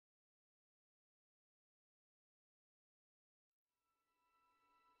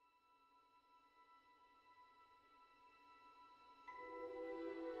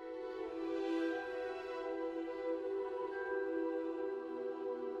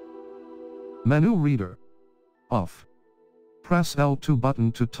Menu reader. Off. Press L2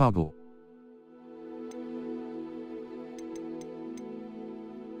 button to toggle.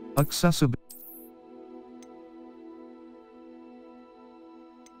 Accessibility.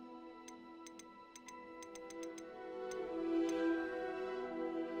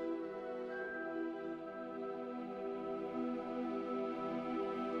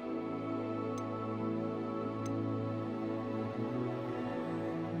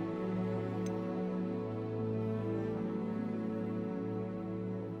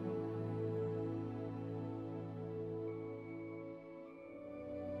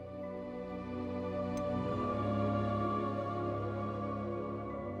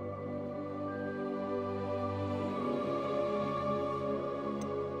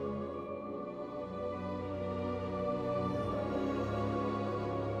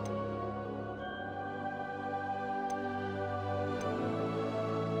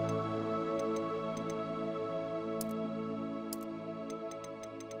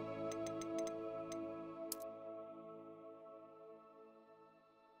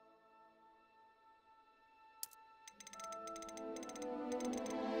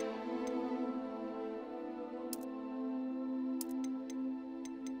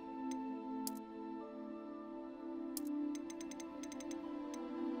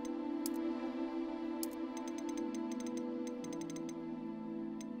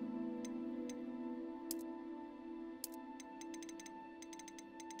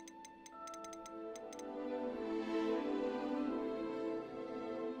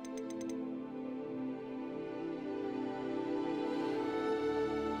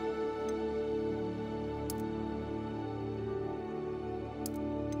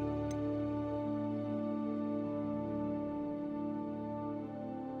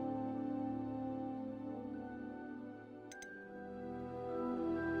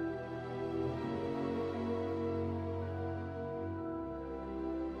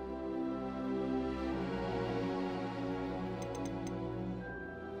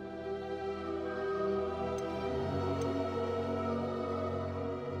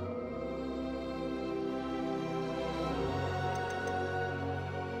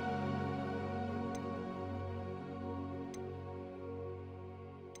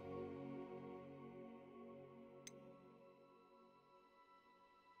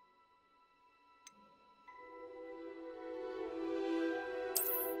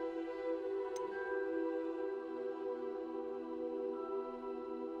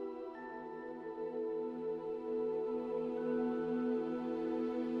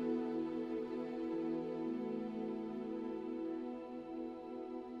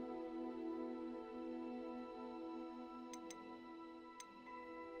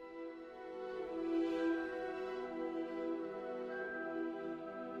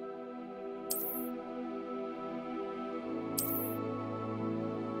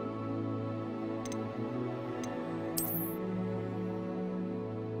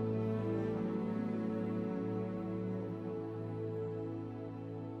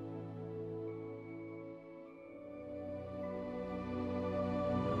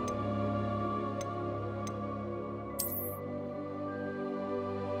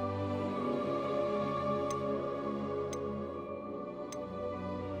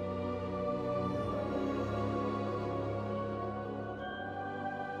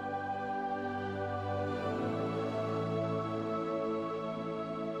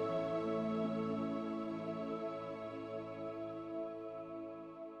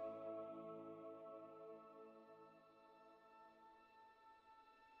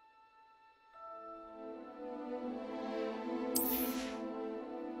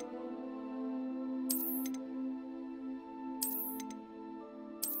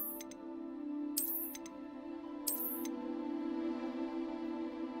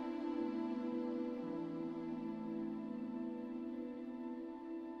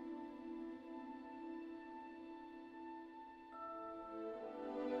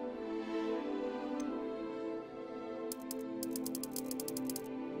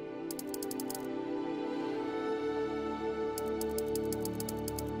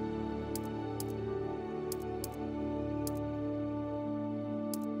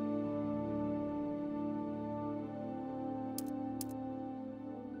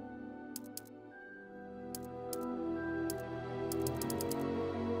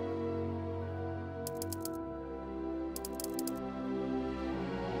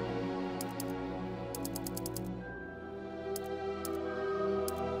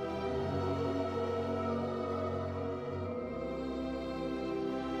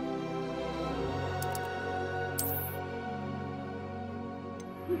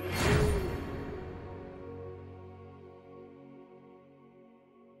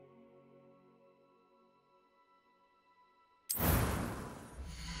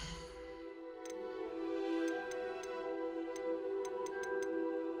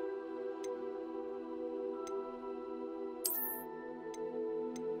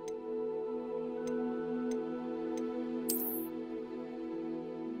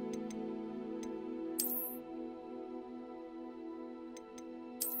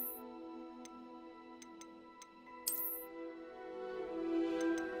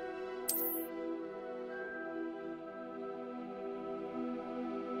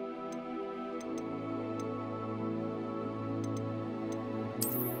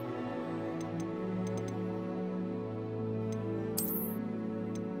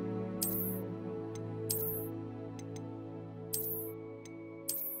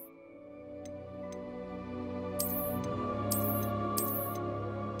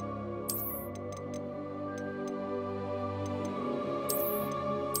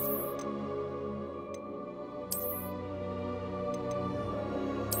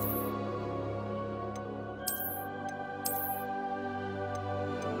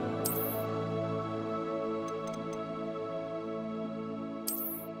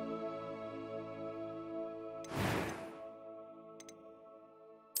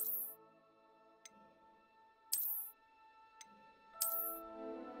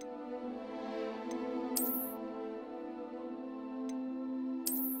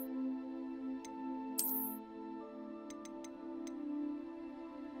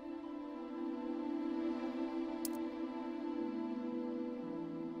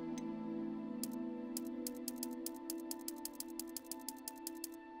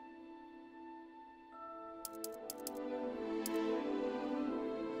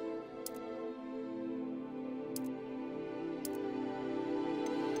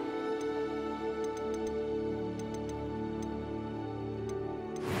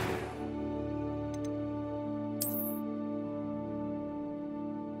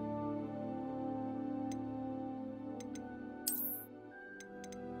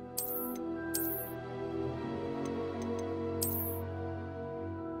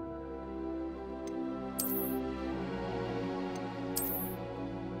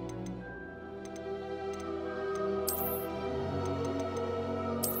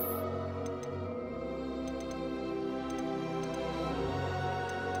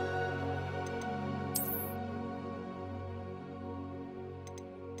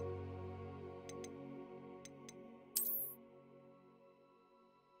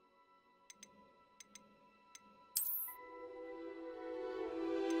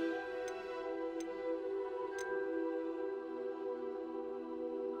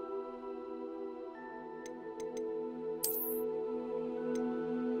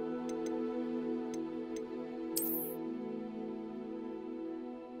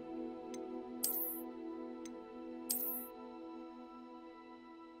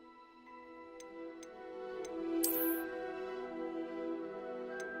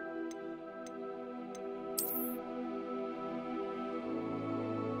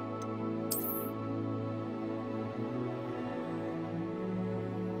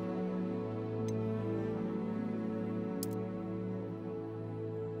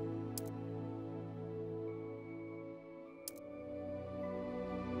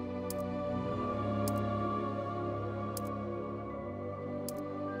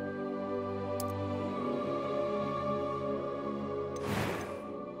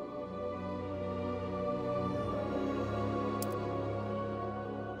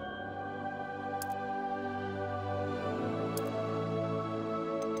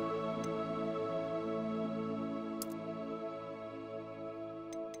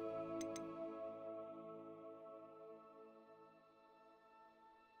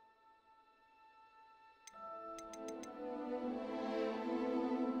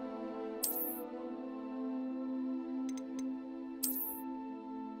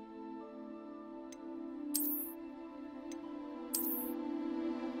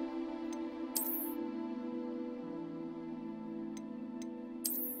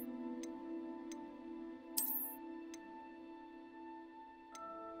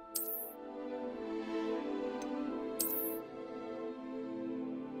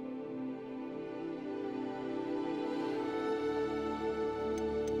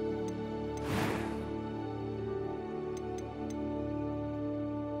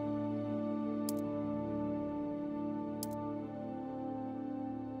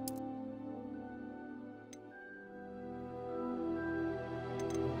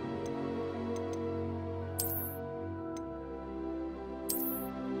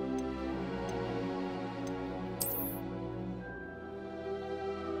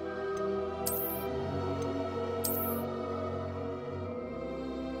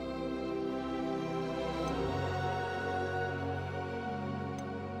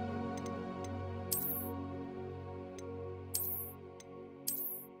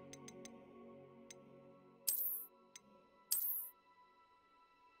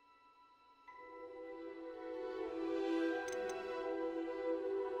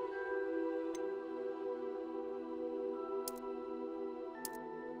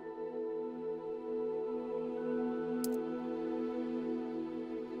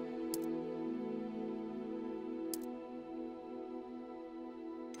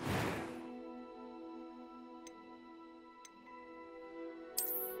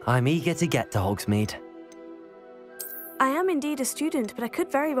 I'm eager to get to Hogsmeade. I am indeed a student, but I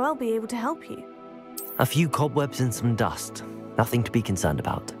could very well be able to help you. A few cobwebs and some dust. Nothing to be concerned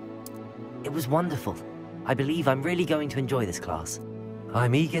about. It was wonderful. I believe I'm really going to enjoy this class.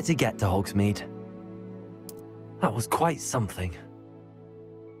 I'm eager to get to Hogsmeade. That was quite something.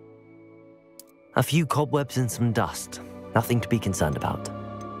 A few cobwebs and some dust. Nothing to be concerned about.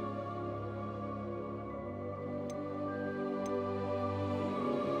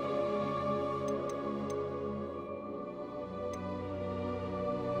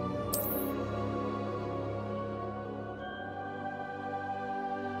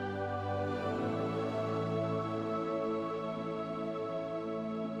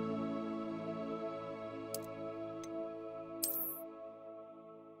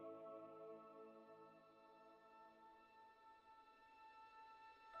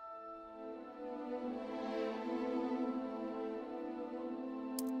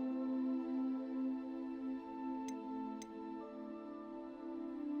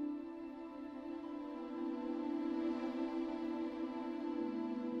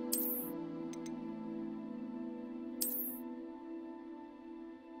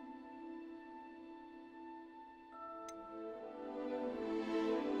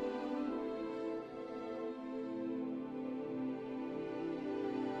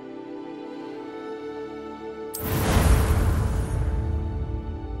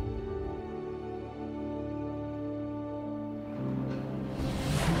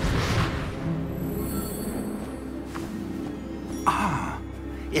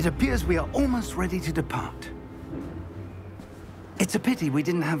 It appears we are almost ready to depart. It's a pity we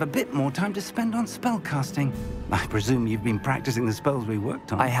didn't have a bit more time to spend on spellcasting. I presume you've been practicing the spells we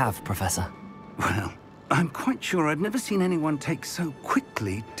worked on. I have, Professor. Well, I'm quite sure I've never seen anyone take so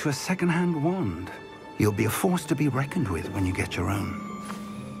quickly to a second-hand wand. You'll be a force to be reckoned with when you get your own.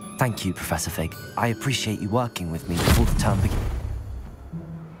 Thank you, Professor Fig. I appreciate you working with me before the term begins.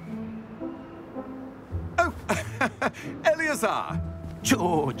 Oh, Eleazar!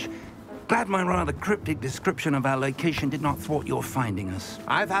 George, glad my rather cryptic description of our location did not thwart your finding us.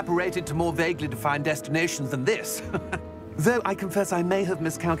 I've apparated to more vaguely defined destinations than this. Though I confess I may have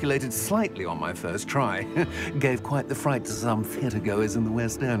miscalculated slightly on my first try. Gave quite the fright to some theatre-goers in the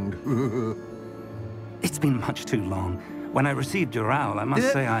West End. It's been much too long. When I received your owl, I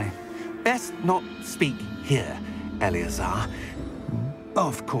must say I... Best not speak here, Eleazar.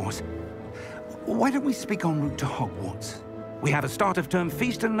 Of course. Why don't we speak en route to Hogwarts? We have a start-of-term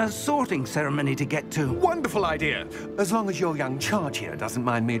feast and a sorting ceremony to get to. Wonderful idea! As long as your young charge here doesn't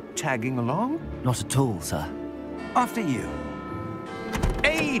mind me tagging along. Not at all, sir. After you.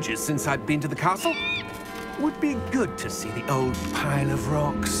 Ages since I'd been to the castle. Would be good to see the old pile of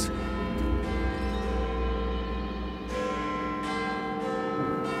rocks.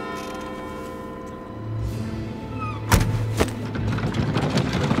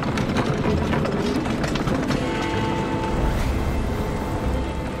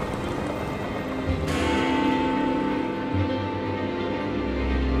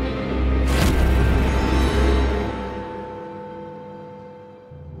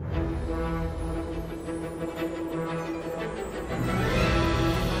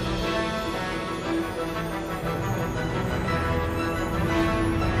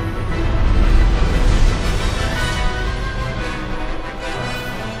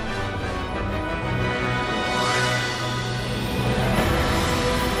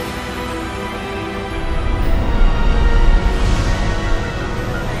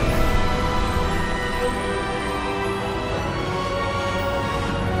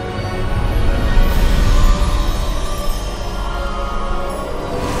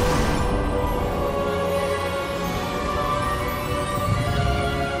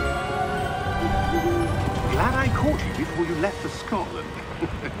 Before you left for Scotland.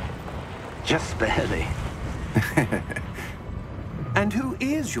 Just barely. And who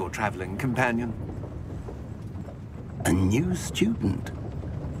is your traveling companion? A new student.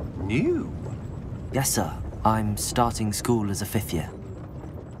 New? Yes, sir. I'm starting school as a 5th year.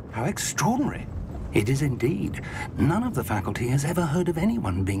 How extraordinary. It is indeed. None of the faculty has ever heard of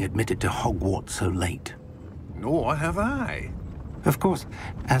anyone being admitted to Hogwarts so late. Nor have I. Of course,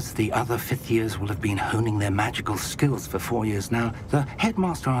 as the other 5th years will have been honing their magical skills for 4 years now, the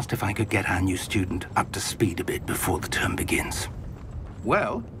headmaster asked if I could get our new student up to speed a bit before the term begins.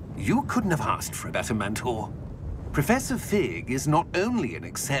 Well, you couldn't have asked for a better mentor. Professor Fig is not only an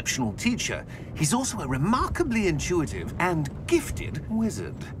exceptional teacher, he's also a remarkably intuitive and gifted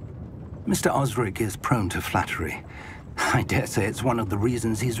wizard. Mr. Osric is prone to flattery. I dare say it's one of the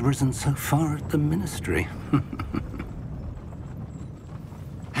reasons he's risen so far at the Ministry.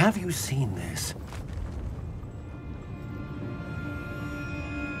 Have you seen this?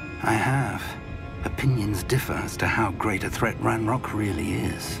 I have. Opinions differ as to how great a threat Ranrock really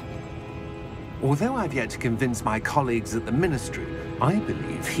is. Although I've yet to convince my colleagues at the Ministry, I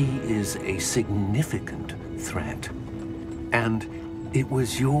believe he is a significant threat. And it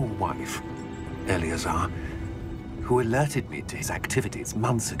was your wife, Eleazar, who alerted me to his activities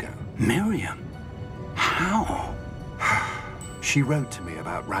months ago. Miriam? How? She wrote to me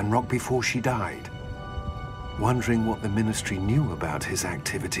about Ranrock before she died, wondering what the Ministry knew about his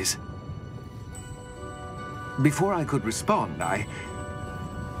activities. Before I could respond, I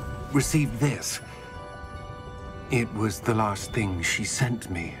received this. It was the last thing she sent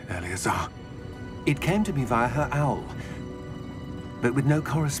me, Eleazar. It came to me via her owl, but with no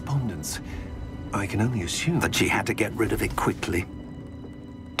correspondence. I can only assume That she had to get rid of it quickly,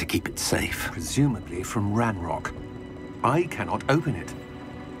 to keep it safe. presumably from Ranrock. I cannot open it.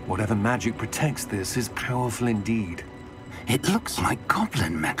 Whatever magic protects this is powerful indeed. It looks like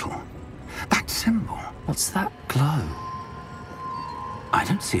goblin metal. That symbol. What's that glow? I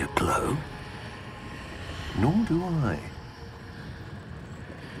don't see a glow. Nor do I.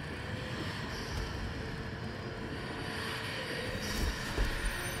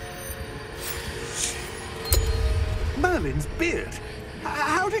 Merlin's beard.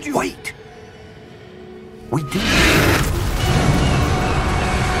 How did you... Wait! We do.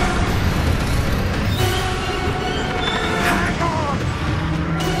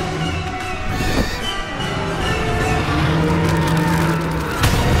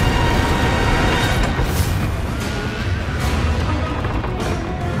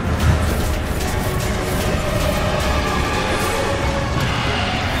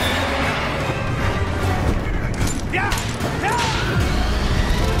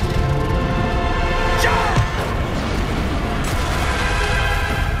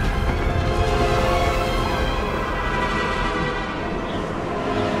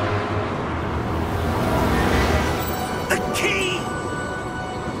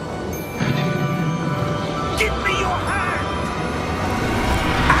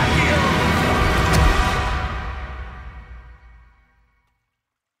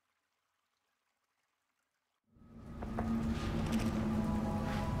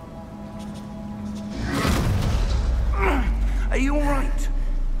 Are you all right?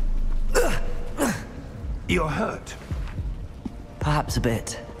 You're hurt. Perhaps a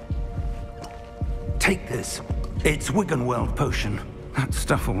bit. Take this. It's Wiggenweld potion. That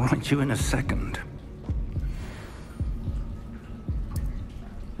stuff will right you in a second.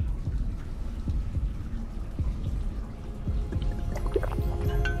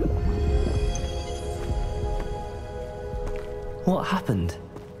 What happened?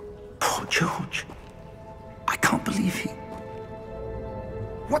 Poor George. I can't believe he...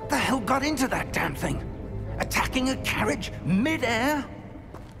 What the hell got into that damn thing? Attacking a carriage mid-air?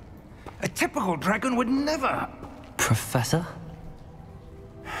 A typical dragon would never... Professor?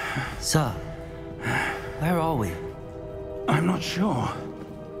 Sir, where are we? I'm not sure.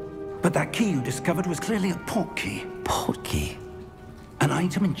 But that key you discovered was clearly a port key. Port key? An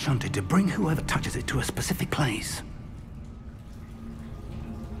item enchanted to bring whoever touches it to a specific place.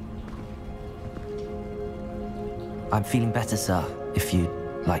 I'm feeling better, sir, if you'd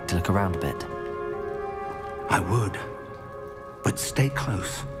like to look around a bit. I would. But stay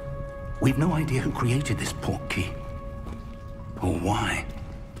close. We've no idea who created this port key. Or why.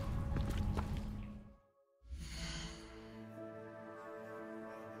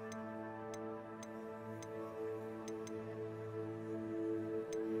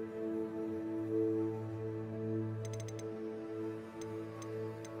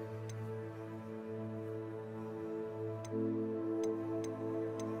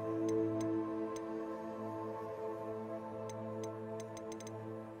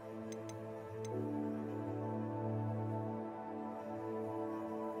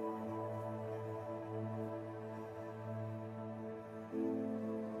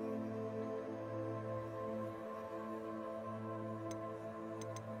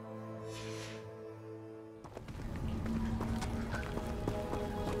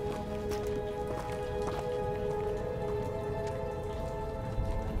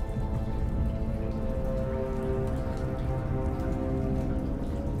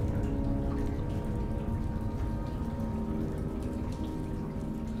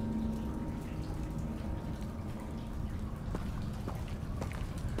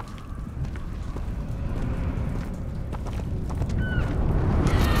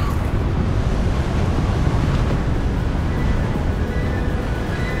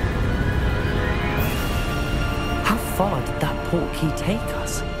 far did that portkey take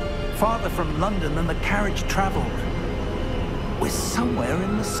us? Farther from London than the carriage travelled. We're somewhere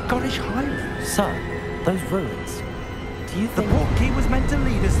in the Scottish Highlands. Sir, those ruins. Do you The think... portkey was meant to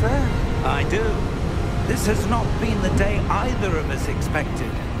lead us there? I do. This has not been the day either of us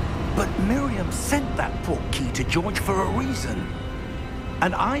expected. But Miriam sent that portkey to George for a reason.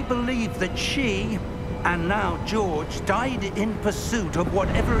 And I believe that she, and now George, died in pursuit of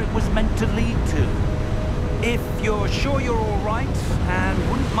whatever it was meant to lead to. If you're sure you're all right, and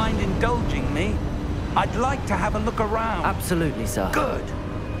wouldn't mind indulging me, I'd like to have a look around. Absolutely, sir. Good.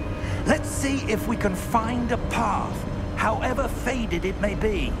 Let's see if we can find a path, however faded it may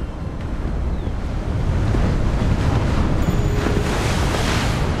be.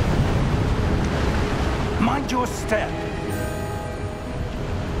 Mind your step.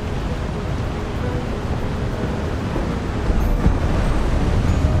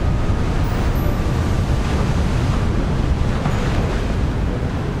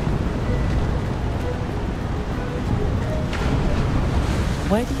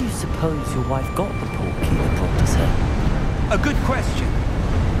 Where do you suppose your wife got the portkey that brought us here? A good question.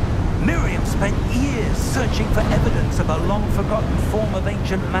 Miriam spent years searching for evidence of a long-forgotten form of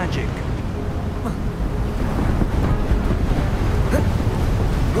ancient magic.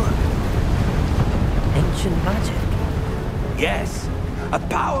 Ancient magic? Yes, a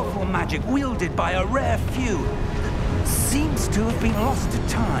powerful magic wielded by a rare few. Seems to have been lost to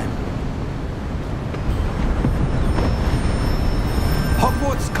time.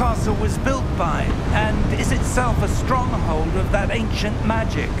 Hogwarts Castle was built by, and is itself a stronghold of that ancient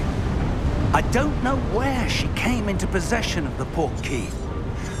magic. I don't know where she came into possession of the portkey,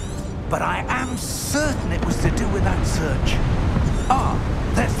 but I am certain it was to do with that search. Ah,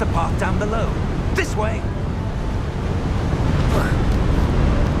 there's the path down below. This way!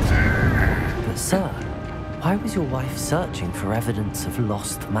 But sir, why was your wife searching for evidence of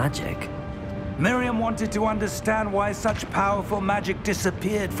lost magic? Miriam wanted to understand why such powerful magic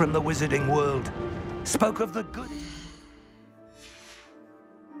disappeared from the wizarding world. Spoke of the good...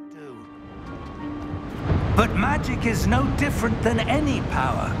 But magic is no different than any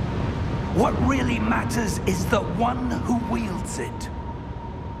power. What really matters is the one who wields it.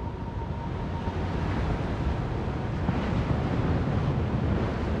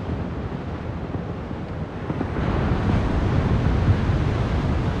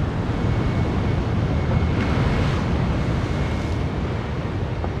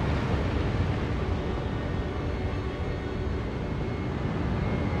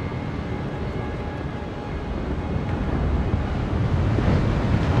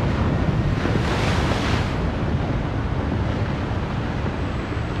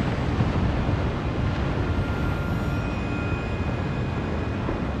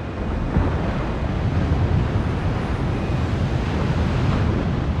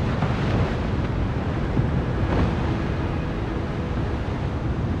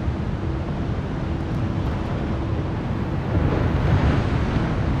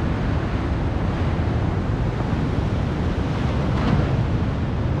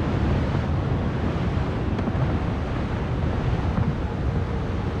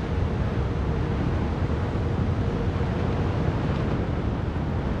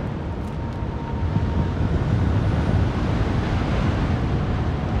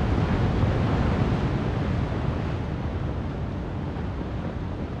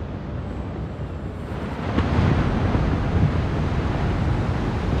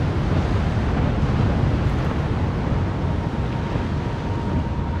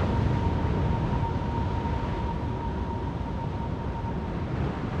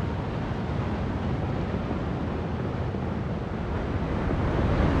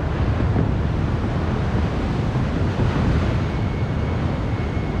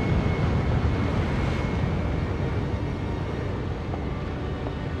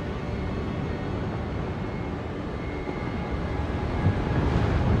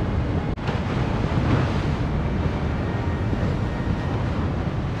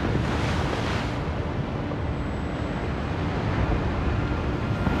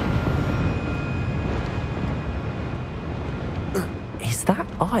 Is that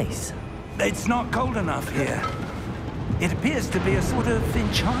ice? It's not cold enough here. It appears to be a sort of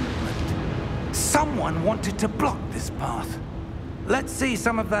enchantment. Someone wanted to block this path. Let's see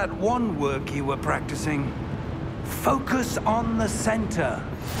some of that wand work you were practicing. Focus on the center.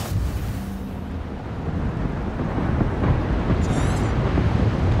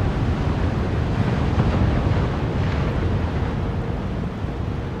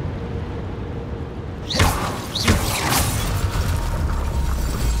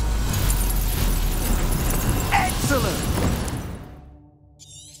 Excellent!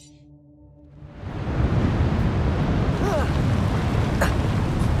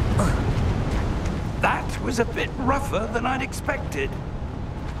 a bit rougher than I'd expected.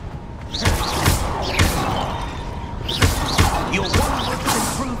 Your wand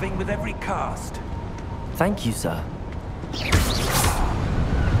is improving with every cast. Thank you, sir.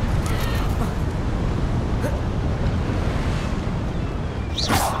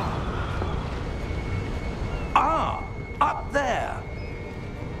 Ah, up there.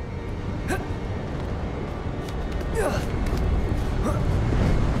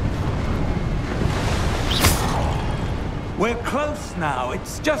 We're close now.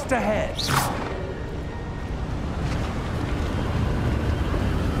 It's just ahead.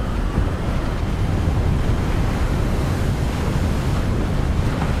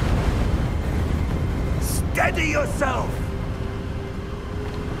 Steady yourself!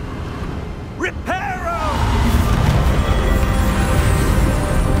 Reparo!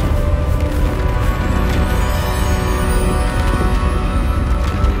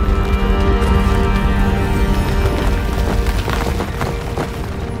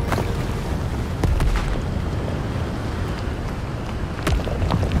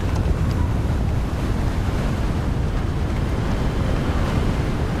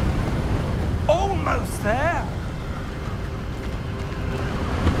 Almost there!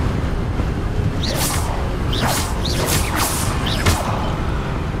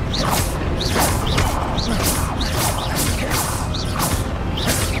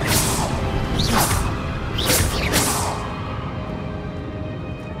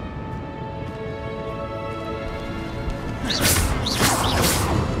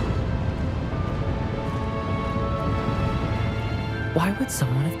 Why would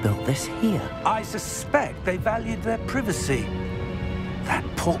someone have built this here? I suspect they valued their privacy. That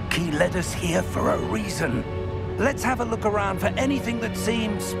portkey led us here for a reason. Let's have a look around for anything that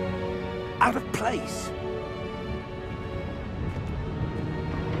seems out of place.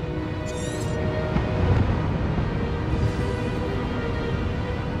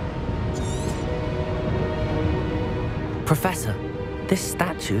 Professor, this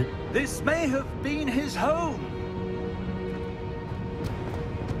statue... This may have been his home.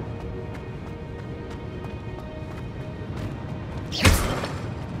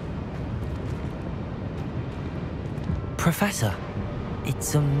 Professor,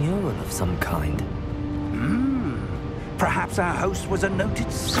 it's a mural of some kind. Perhaps our host was a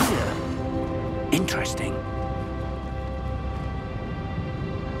noted seer. Interesting.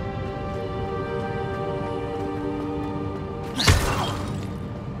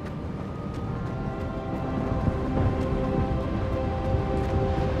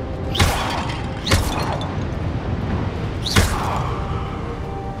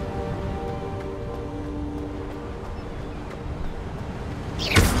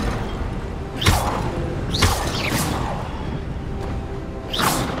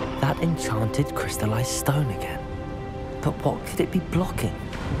 Enchanted crystallized stone again. But what could it be blocking?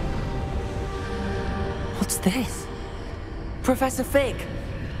 What's this? Professor Fig!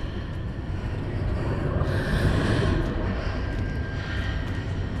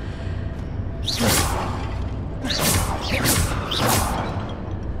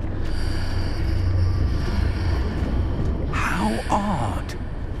 How odd.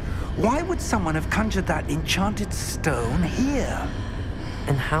 Why would someone have conjured that enchanted stone here?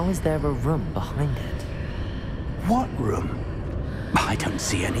 And how is there a room behind it? What room? I don't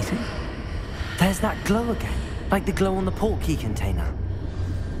see anything. There's that glow again, like the glow on the portkey container.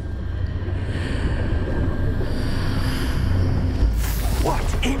 What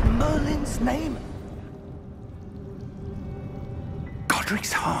in Merlin's name?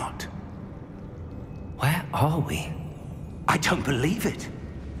 Godric's heart. Where are we? I don't believe it.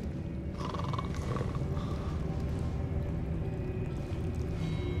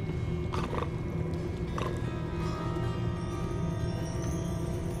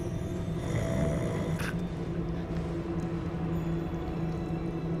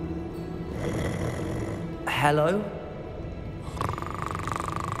 Hello?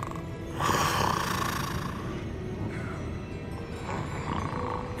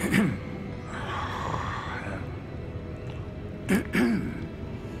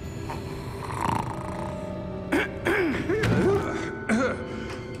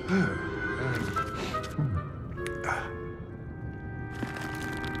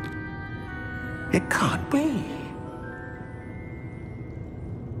 It can't be.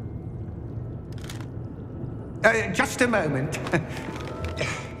 Just a moment.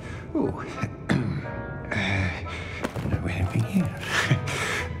 Ooh. Anything here?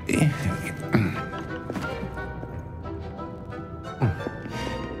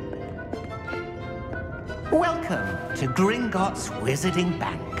 Welcome to Gringotts Wizarding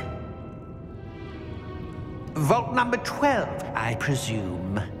Bank. Vault number 12, I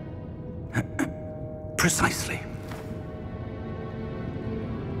presume. Precisely.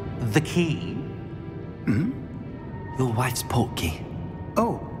 The key? Your wife's portkey.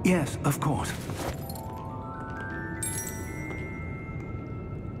 Oh, yes, of course.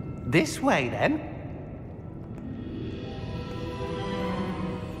 This way, then.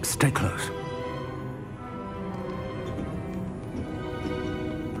 Stay close.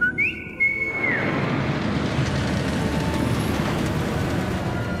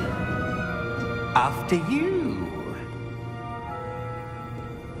 After you.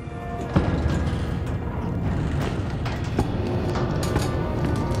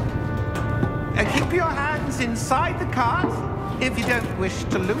 Keep your hands inside the cart if you don't wish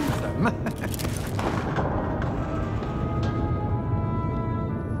to lose them.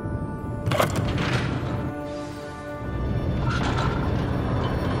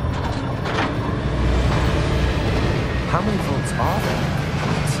 How many vaults are there?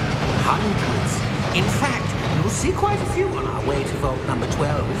 Hundreds. In fact, you'll see quite a few on our way to vault number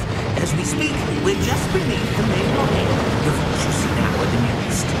 12. As we speak, we're just beneath the main lobby. The vaults you see now are the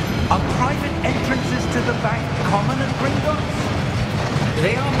newest. Are private entrances to the bank common at Gringotts?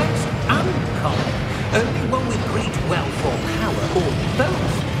 They are most uncommon. Only one with great wealth or power, or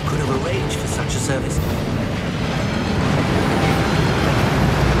both, could have arranged for such a service.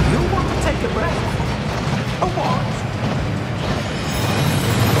 You'll want to take a breath. A what?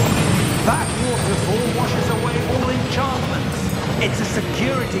 That waterfall washes away all enchantments. It's a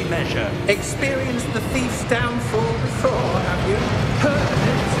security measure. Experienced the thief's downfall before, have you? Heard of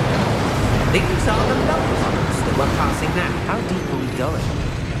it? These are the levels that we're passing now. How deep are we going?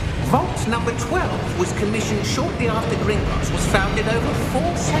 Vault number 12 was commissioned shortly after Gringotts was founded over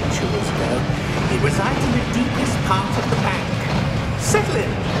 4 centuries ago. It resides in the deepest part of the bank. Settle in.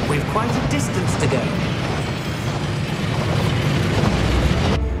 We've quite a distance to go.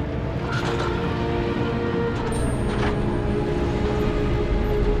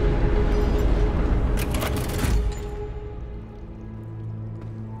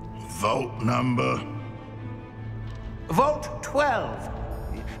 Vault number? Vault 12.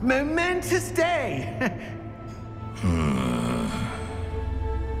 Momentous day.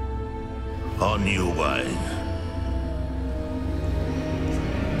 On your way.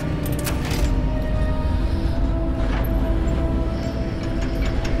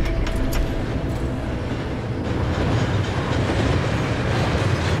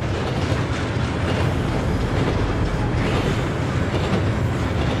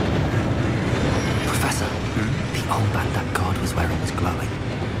 Professor, the armband that guard was wearing was glowing.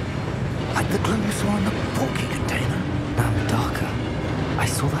 Like the glow you saw in the porky container. Now darker. I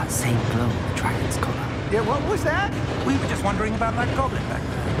saw that same glow on the dragon's collar. Yeah, what was that? We were just wondering about that goblin back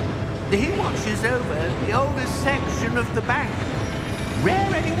there. He watches over the oldest section of the bank.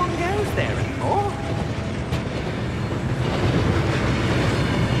 Rare anyone goes there anymore.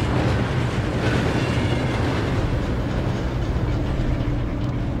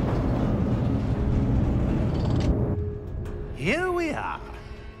 Here we are.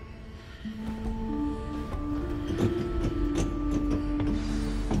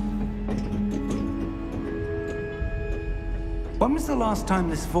 When was the last time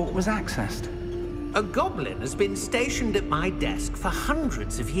this vault was accessed? A goblin has been stationed at my desk for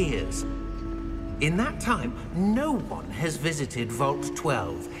hundreds of years. In that time, no one has visited Vault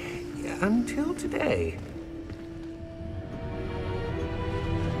 12 until today.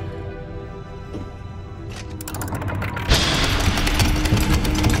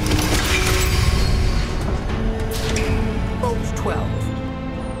 Vault 12.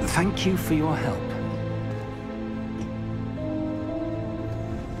 Thank you for your help.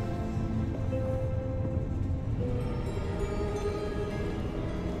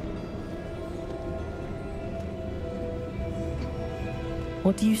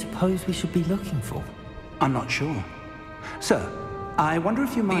 What do you suppose we should be looking for? I'm not sure. Sir, I wonder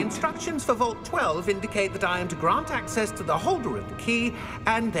if you The might... instructions for Vault 12 indicate that I am to grant access to the holder of the key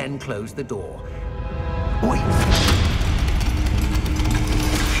and then close the door. Wait!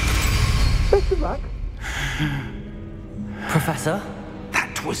 Best of luck. Professor?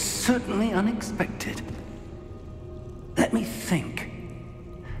 That was certainly unexpected. Let me think.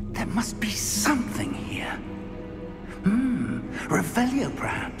 There must be something here. Revelio,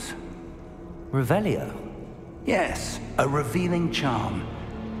 perhaps? Revelio? Yes, a revealing charm.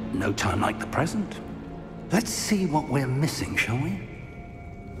 No time like the present. Let's see what we're missing, shall we?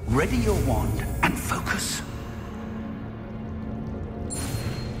 Ready your wand and focus.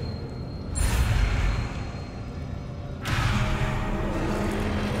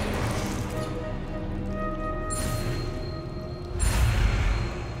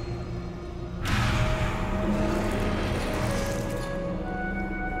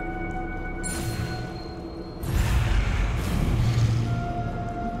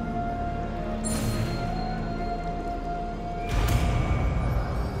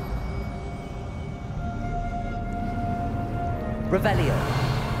 Revelio.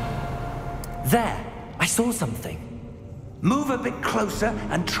 There! I saw something. Move a bit closer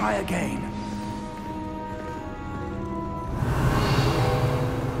and try again.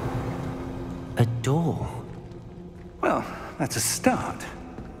 A door. Well, that's a start.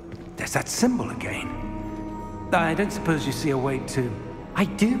 There's that symbol again. I don't suppose you see a way to... I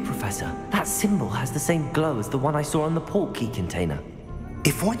do, Professor. That symbol has the same glow as the one I saw on the port key container.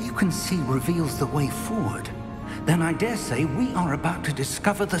 If what you can see reveals the way forward, then I dare say we are about to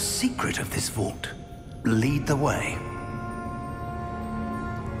discover the secret of this vault. Lead the way.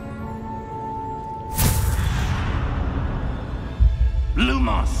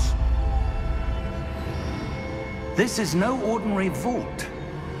 Lumos! This is no ordinary vault.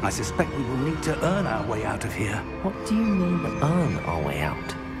 I suspect we will need to earn our way out of here. What do you mean, earn our way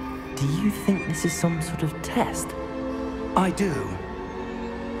out? Do you think this is some sort of test? I do.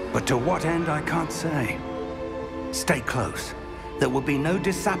 But to what end, I can't say. Stay close. There will be no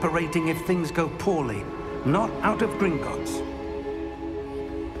disapparating if things go poorly. Not out of Gringotts.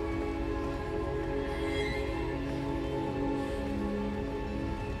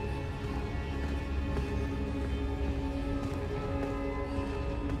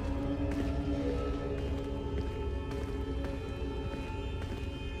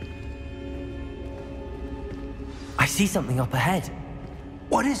 I see something up ahead.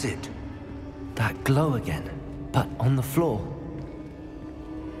 What is it? That glow again, but on the floor.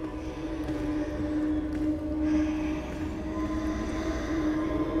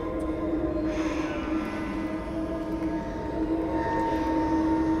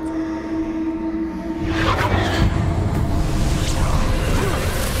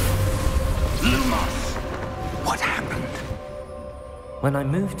 Lumos! What happened? When I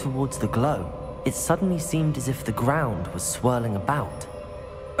moved towards the glow, it suddenly seemed as if the ground was swirling about.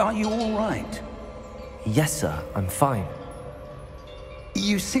 Are you all right? Yes, sir, I'm fine.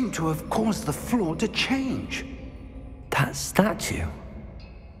 You seem to have caused the floor to change. That statue.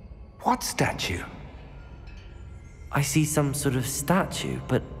 What statue? I see some sort of statue,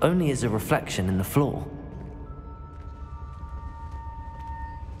 but only as a reflection in the floor.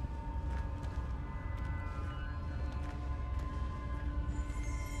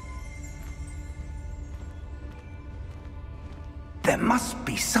 There must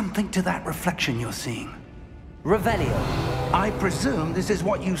be something to that reflection you're seeing. Revelio. I presume this is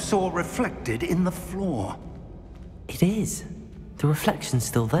what you saw reflected in the floor. It is. The reflection's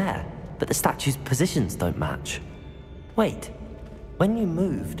still there, but the statue's positions don't match. Wait. When you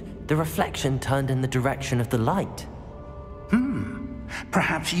moved, the reflection turned in the direction of the light.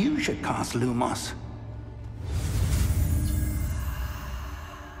 Perhaps you should cast Lumos.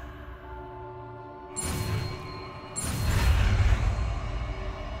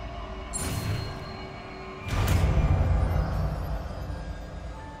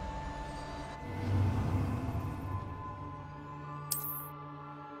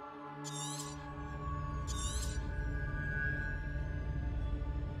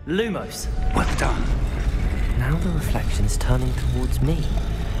 Lumos. Well done. Now the reflection is turning towards me.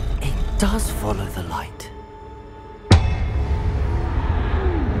 It does follow the light.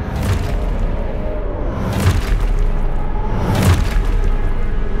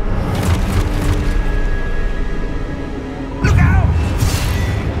 Look out!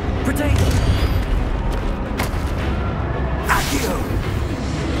 Potato! Accio!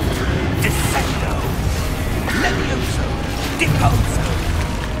 Descendo! Levioso! Deposo!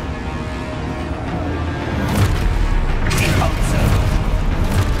 Deposo!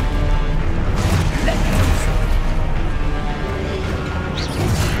 Levioso!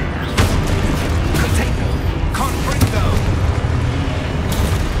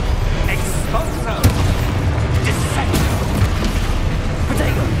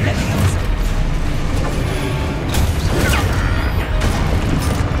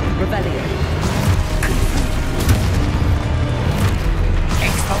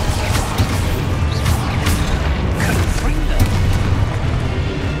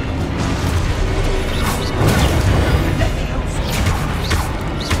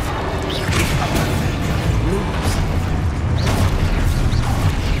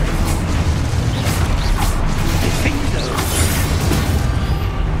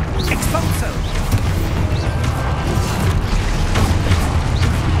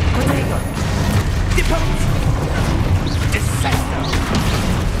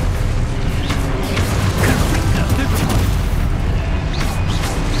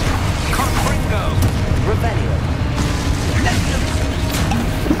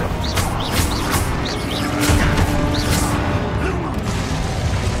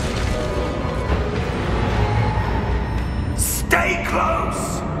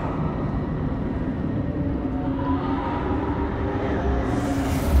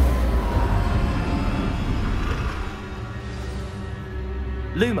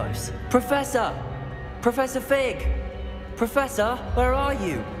 Lumos! Professor! Professor Fig! Professor, where are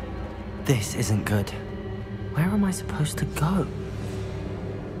you? This isn't good. Where am I supposed to go?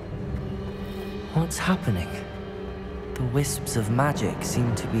 What's happening? The wisps of magic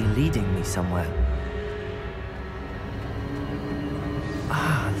seem to be leading me somewhere.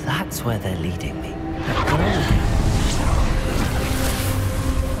 Ah, that's where they're leading me.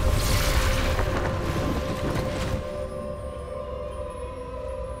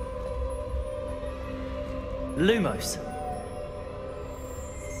 Lumos.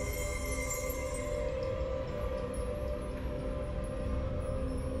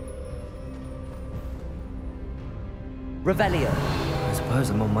 Revelio. I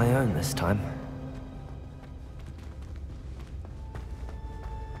suppose I'm on my own this time.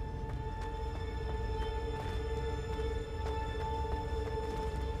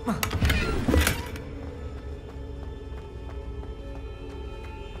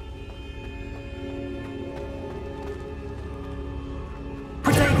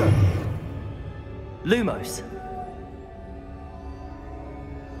 Protego! Lumos.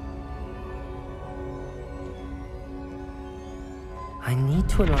 I need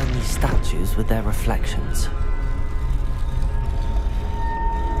to align these statues with their reflections.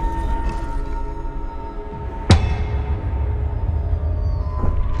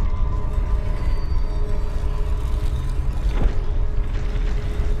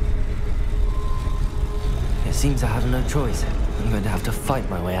 It seems I have no choice. I'm going to have to fight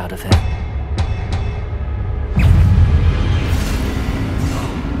my way out of here.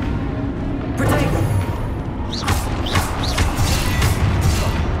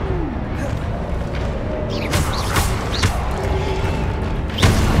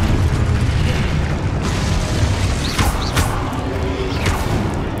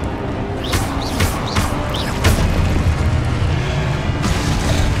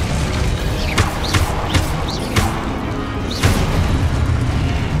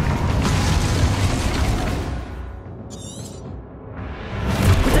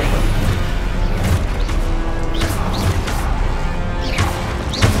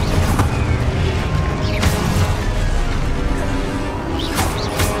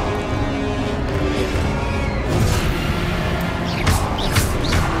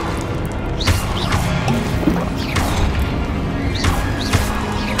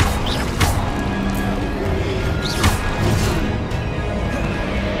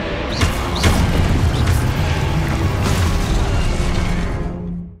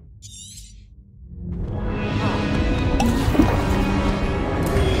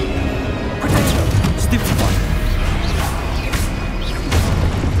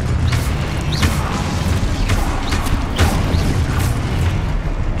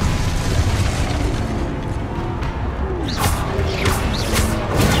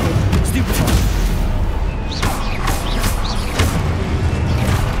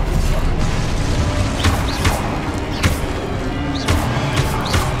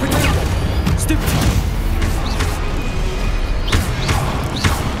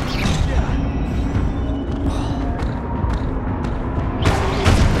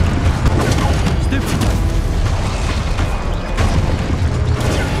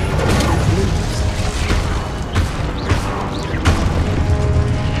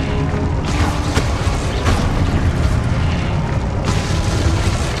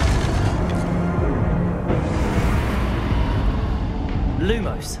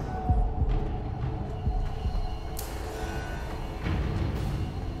 Lumos.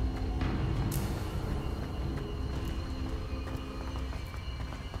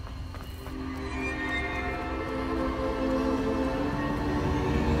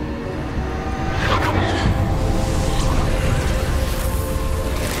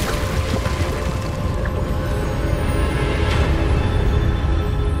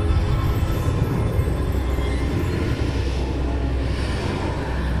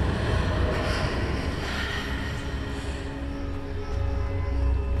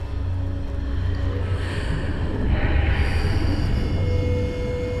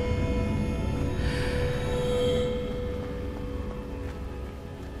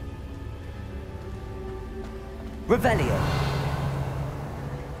 Revelio.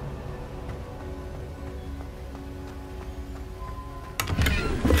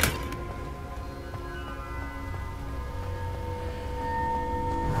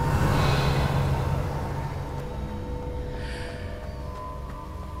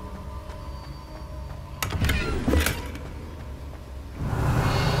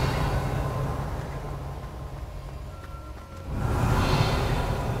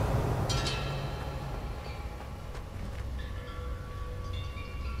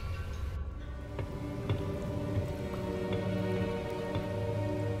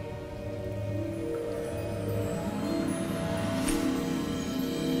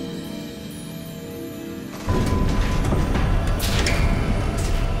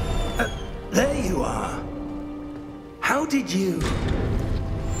 you are. How did you...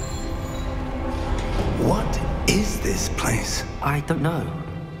 What is this place? I don't know.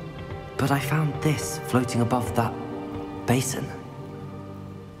 But I found this floating above that basin.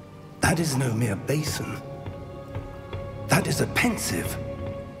 That is no mere basin. That is a pensive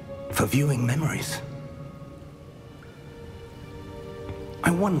for viewing memories.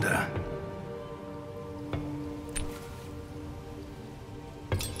 I wonder...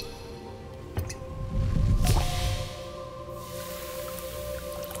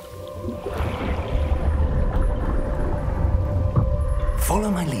 Follow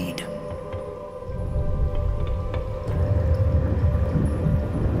my lead.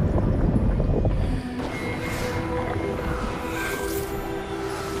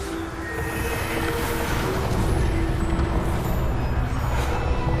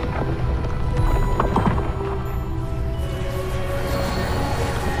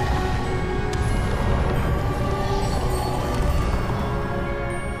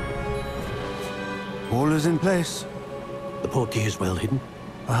 All is in place. The portkey is well hidden.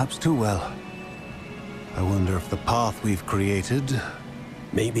 Perhaps too well. I wonder if the path we've created...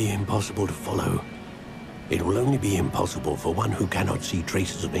 May be impossible to follow. It will only be impossible for one who cannot see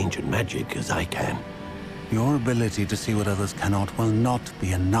traces of ancient magic as I can. Your ability to see what others cannot will not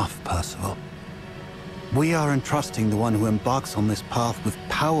be enough, Percival. We are entrusting the one who embarks on this path with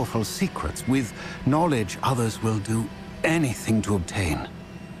powerful secrets, with knowledge others will do anything to obtain.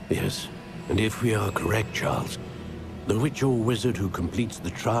 Yes, and if we are correct, Charles, the witch or wizard who completes the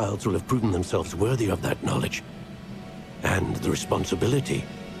trials will have proven themselves worthy of that knowledge, and the responsibility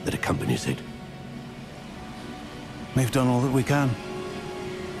that accompanies it. We've done all that we can.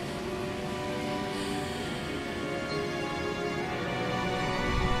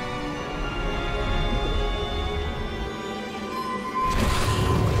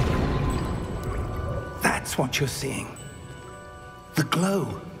 That's what you're seeing. The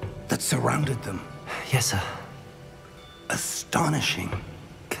glow that surrounded them. Yes, sir. Astonishing.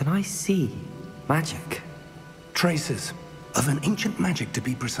 Can I see magic? Traces of an ancient magic, to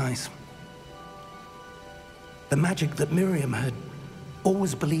be precise. The magic that Miriam had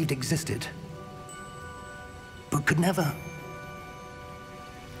always believed existed, but could never.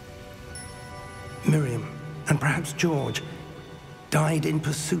 Miriam, and perhaps George, died in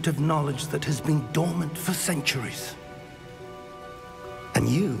pursuit of knowledge that has been dormant for centuries. And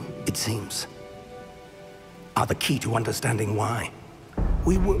you, it seems, are the key to understanding why.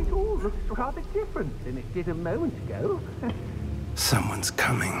 We were... It all looks rather different than it did a moment ago. Someone's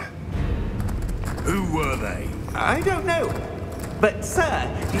coming. Who were they? I don't know. But, sir,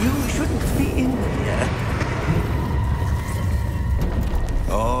 you shouldn't be in here.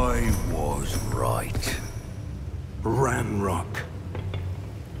 I was right. Ramrock.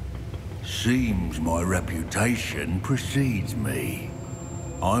 Seems my reputation precedes me.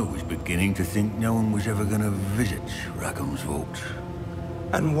 I was beginning to think no one was ever going to visit Rackham's vault.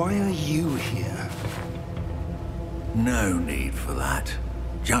 And why are you here? No need for that.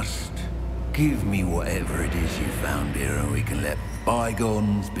 Just give me whatever it is you found here and we can let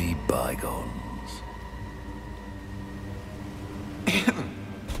bygones be bygones.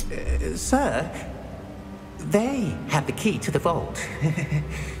 Sir, they have the key to the vault.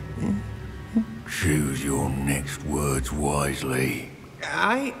 Choose your next words wisely.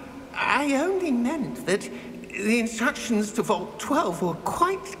 I only meant that the instructions to Vault 12 were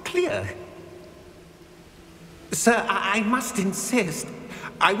quite clear. Sir, I must insist.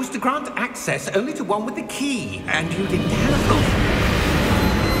 I was to grant access only to one with the key, and you didn't have them.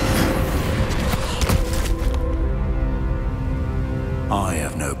 I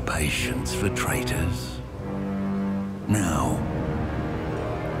have no patience for traitors. Now,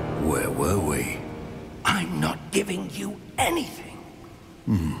 where were we? I'm not giving you anything.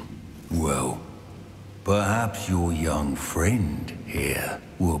 Well, perhaps your young friend here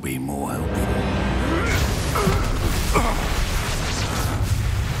will be more helpful.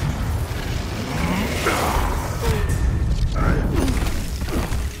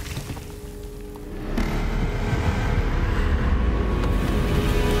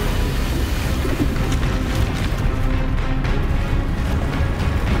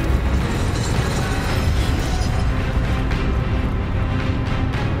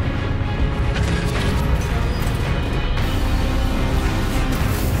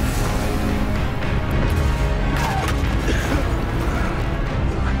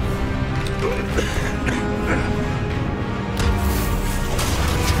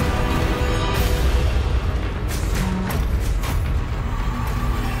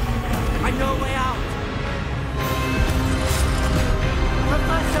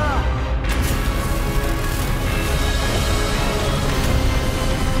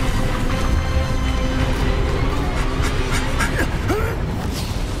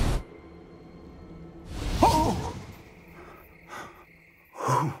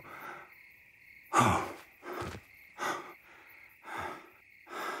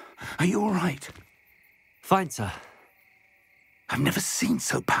 Are you all right? Fine, sir. I've never seen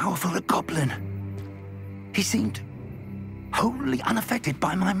so powerful a goblin. He seemed wholly unaffected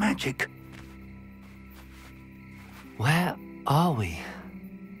by my magic. Where are we?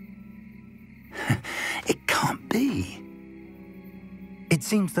 It can't be. It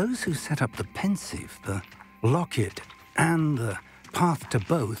seems those who set up the pensive, the locket, and the path to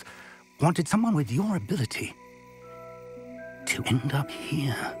both wanted someone with your ability to end up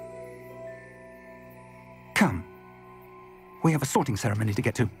here. Come. We have a sorting ceremony to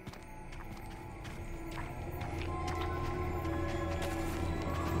get to.